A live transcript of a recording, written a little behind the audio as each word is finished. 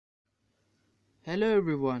Hello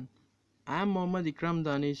everyone, I am Mohammad Ikram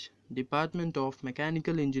Danish, Department of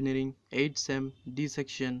Mechanical Engineering, 8th Sem, D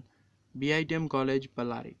Section, BITM College,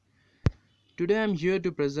 Ballari. Today I am here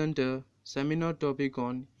to present a seminar topic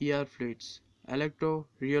on ER fluids, Electro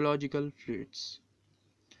Rheological fluids.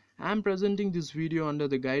 I am presenting this video under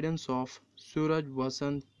the guidance of Suraj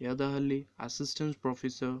Vasant Yadahalli, Assistant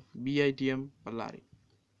Professor, BITM, Ballari.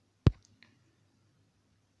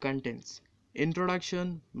 Contents: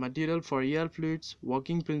 Introduction, Material for ER fluids,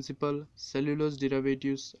 Working Principle, Cellulose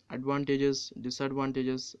derivatives, Advantages,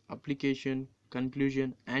 Disadvantages, Application,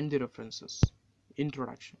 Conclusion, and the references.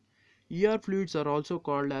 Introduction: ER fluids are also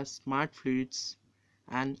called as smart fluids,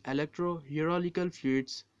 and electro-rheological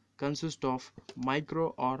fluids consist of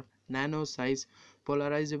micro or nano size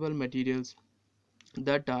polarizable materials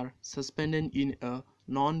that are suspended in a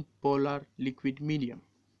non-polar liquid medium.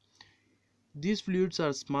 These fluids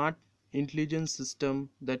are smart, intelligent systems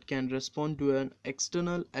that can respond to an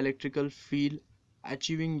external electrical field,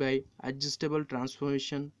 achieving by adjustable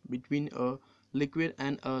transformation between a liquid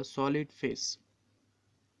and a solid phase.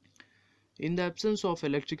 In the absence of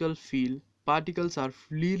electrical field, particles are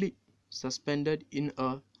freely suspended in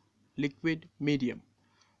a liquid medium.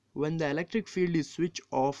 When the electric field is switched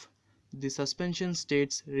off, the suspension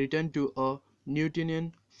states return to a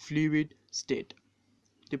Newtonian fluid state.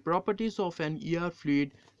 The properties of an ER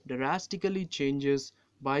fluid drastically changes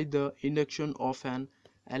by the induction of an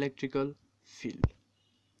electrical field.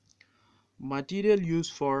 Material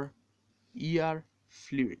used for ER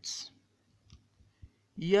fluids.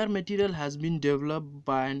 ER material has been developed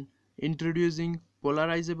by introducing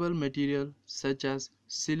polarizable material such as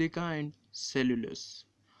silica and cellulose.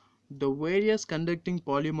 The various conducting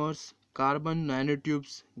polymers, carbon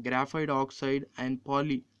nanotubes, graphite oxide, and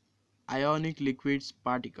poly-ionic liquids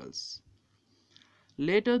particles.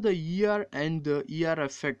 Later the ER and the ER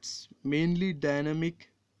effects, mainly dynamic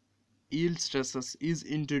yield stresses, is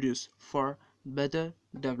introduced for better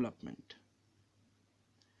development.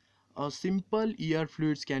 A simple ER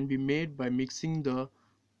fluids can be made by mixing the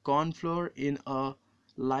corn flour in a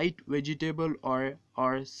light vegetable oil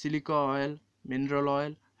or silica oil, mineral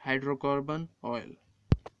oil, hydrocarbon oil.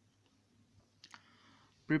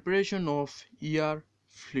 Preparation of ER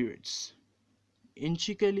fluids.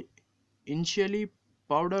 Initially,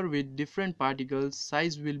 powder with different particle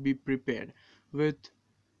size will be prepared with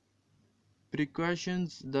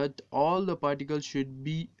precautions that all the particles should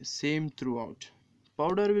be same throughout.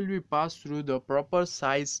 Powder will be passed through the proper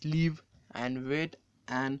size sleeve and weighed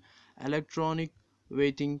an electronic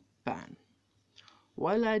weighting pan.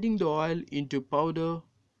 While adding the oil into powder,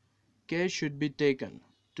 care should be taken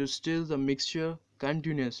to stir the mixture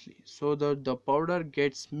continuously so that the powder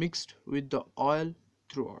gets mixed with the oil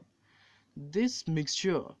throughout. This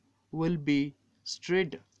mixture will be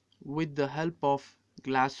stirred with the help of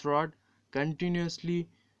glass rod continuously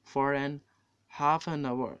for half an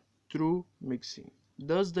hour through mixing.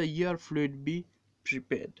 Thus the ER fluid be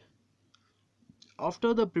prepared.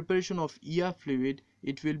 After the preparation of ER fluid,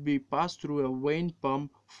 it will be passed through a vane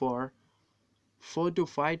pump for 4 to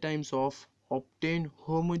 5 times of obtain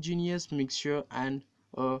homogeneous mixture and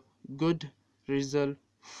a good result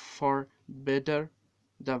for better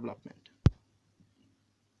development.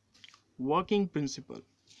 Working principle.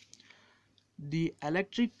 The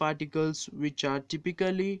electric particles, which are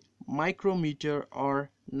typically micrometer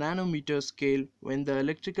or nanometer scale when the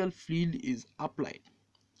electrical field is applied.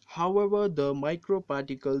 However, the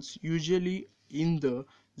microparticles, usually in the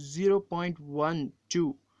 0.1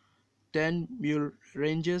 to 10 μ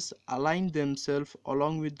ranges, align themselves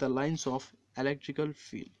along with the lines of electrical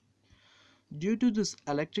field. Due to this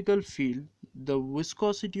electrical field, the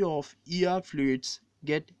viscosity of ER fluids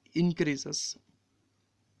increases,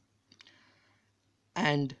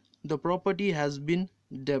 and the property has been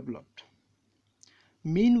developed.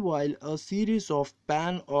 Meanwhile, a series of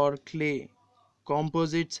pan or clay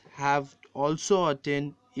composites have also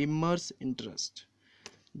attained immense interest.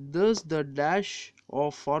 Thus, the dash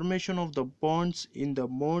of formation of the bonds in the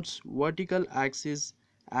mode's vertical axis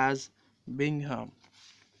as Bingham.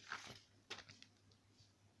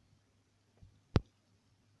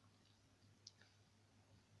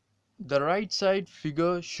 The right side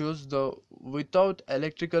figure shows the without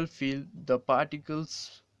electrical field the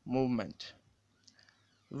particles movement.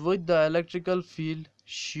 With the electrical field,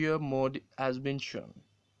 shear mode has been shown,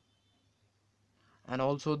 and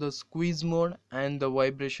also the squeeze mode and the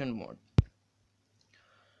vibration mode.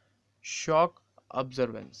 Shock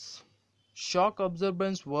absorbance. Shock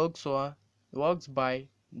absorbance works by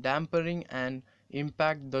dampening an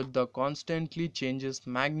impact that the constantly changes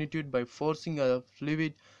magnitude by forcing a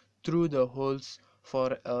fluid through the holes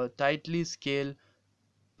for a tightly scaled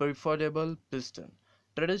perforable piston.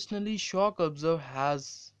 Traditionally, shock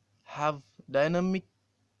absorbers have dynamic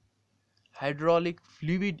hydraulic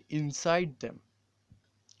fluid inside them.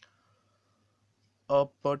 A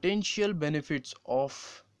potential benefits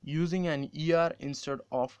of using an ER instead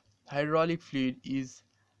of hydraulic fluid is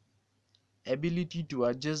ability to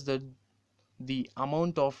adjust the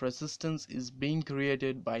amount of resistance is being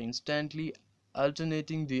created by instantly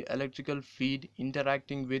alternating the electrical fluid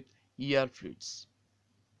interacting with ER fluids,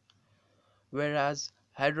 whereas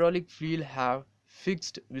hydraulic fluid have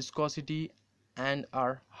fixed viscosity and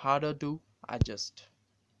are harder to adjust.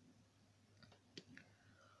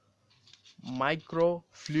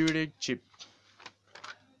 Microfluidic chip.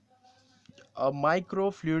 A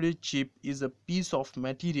microfluidic chip is a piece of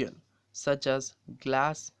material such as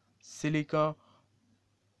glass, silica,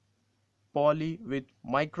 poly with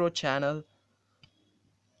microchannel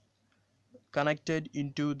connected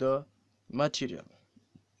into the material.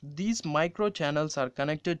 These microchannels are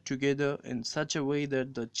connected together in such a way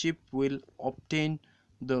that the chip will obtain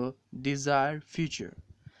the desired feature.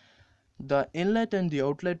 The inlet and the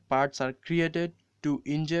outlet parts are created to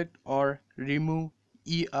inject or remove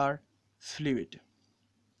ER fluid.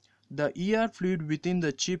 The ER fluid within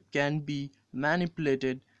the chip can be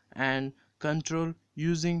manipulated and controlled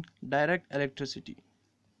using direct electricity.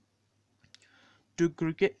 To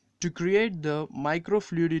create the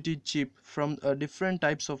microfluidity chip from different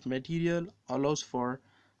types of material allows for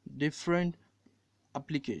different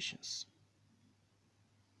applications.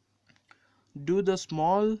 Do the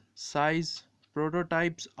small size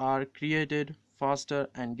prototypes are created faster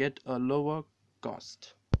and get a lower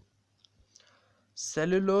cost.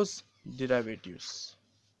 Cellulose derivatives.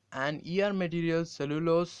 An ER material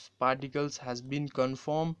cellulose particles has been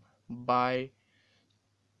confirmed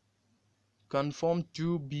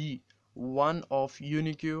to be one of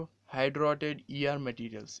unique hydrated ER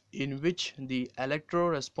materials in which the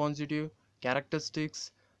electro-responsive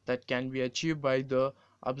characteristics that can be achieved by the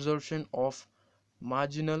absorption of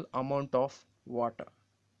marginal amount of water.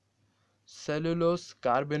 Cellulose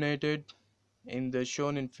carbonated in the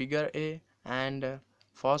shown in figure A and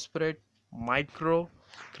phosphorate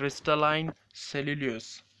microcrystalline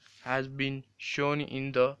cellulose has been shown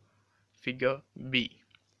in the figure B.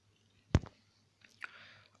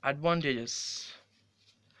 Advantages.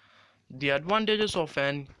 The advantages of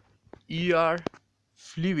an ER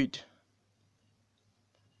fluid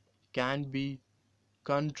can be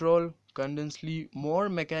control constantly more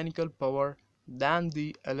mechanical power than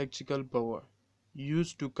the electrical power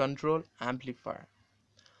used to control amplifier.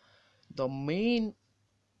 The main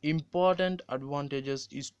important advantages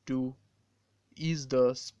is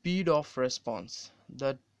the speed of response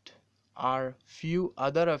that are few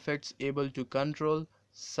other effects able to control,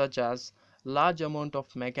 such as large amount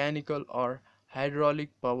of mechanical or hydraulic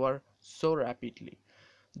power so rapidly.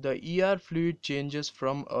 The ER fluid changes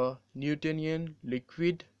from a Newtonian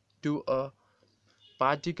liquid to a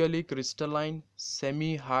partially crystalline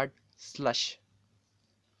semi-hard slush.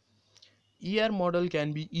 ER model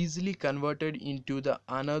can be easily converted into the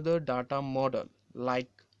another data model like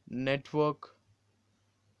network,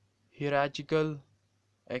 hierarchical,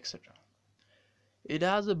 etc. It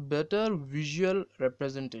has a better visual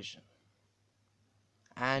representation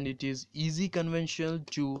and it is easy conventional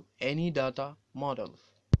to any data model.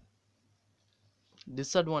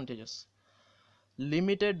 Disadvantages: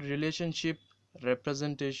 limited relationship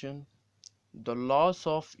representation, the loss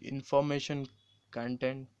of information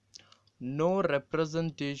content, no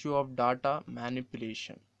representation of data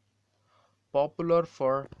manipulation. Popular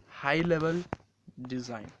for high level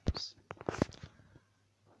designs.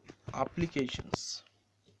 Applications.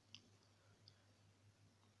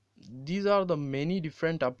 These are the many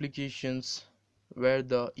different applications where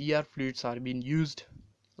the ER fluids are being used,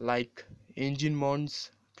 like engine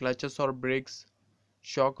mounts, clutches or brakes,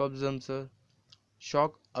 shock absorber,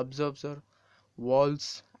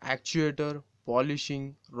 valves, actuator,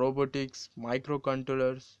 polishing, robotics,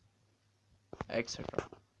 microcontrollers, etc.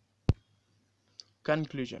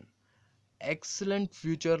 Conclusion: excellent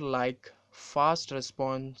feature like fast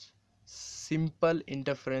response, simple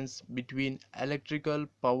interference between electrical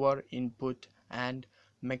power input and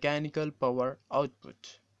mechanical power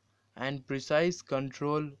output, and precise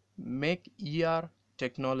control make ER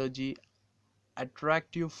technology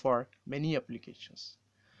attractive for many applications.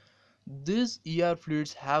 These ER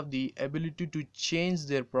fluids have the ability to change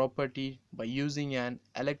their property by using an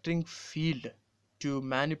electric field to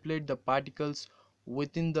manipulate the particles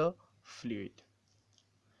within the fluid.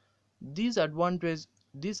 This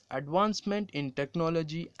advancement in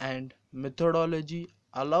technology and methodology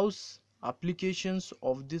allows applications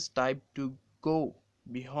of this type to go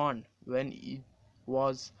beyond when it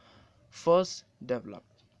was first developed.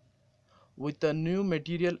 With a new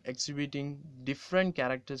material exhibiting different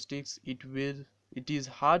characteristics, it is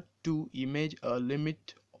hard to imagine a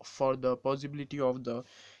limit for the possibility of the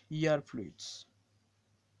ER fluids.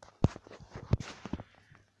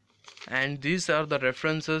 And these are the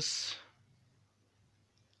references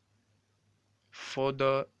for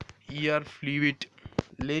the ER fluid,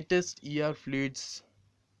 latest ER fluids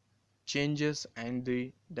changes and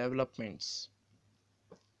the developments.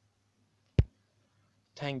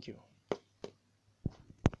 Thank you.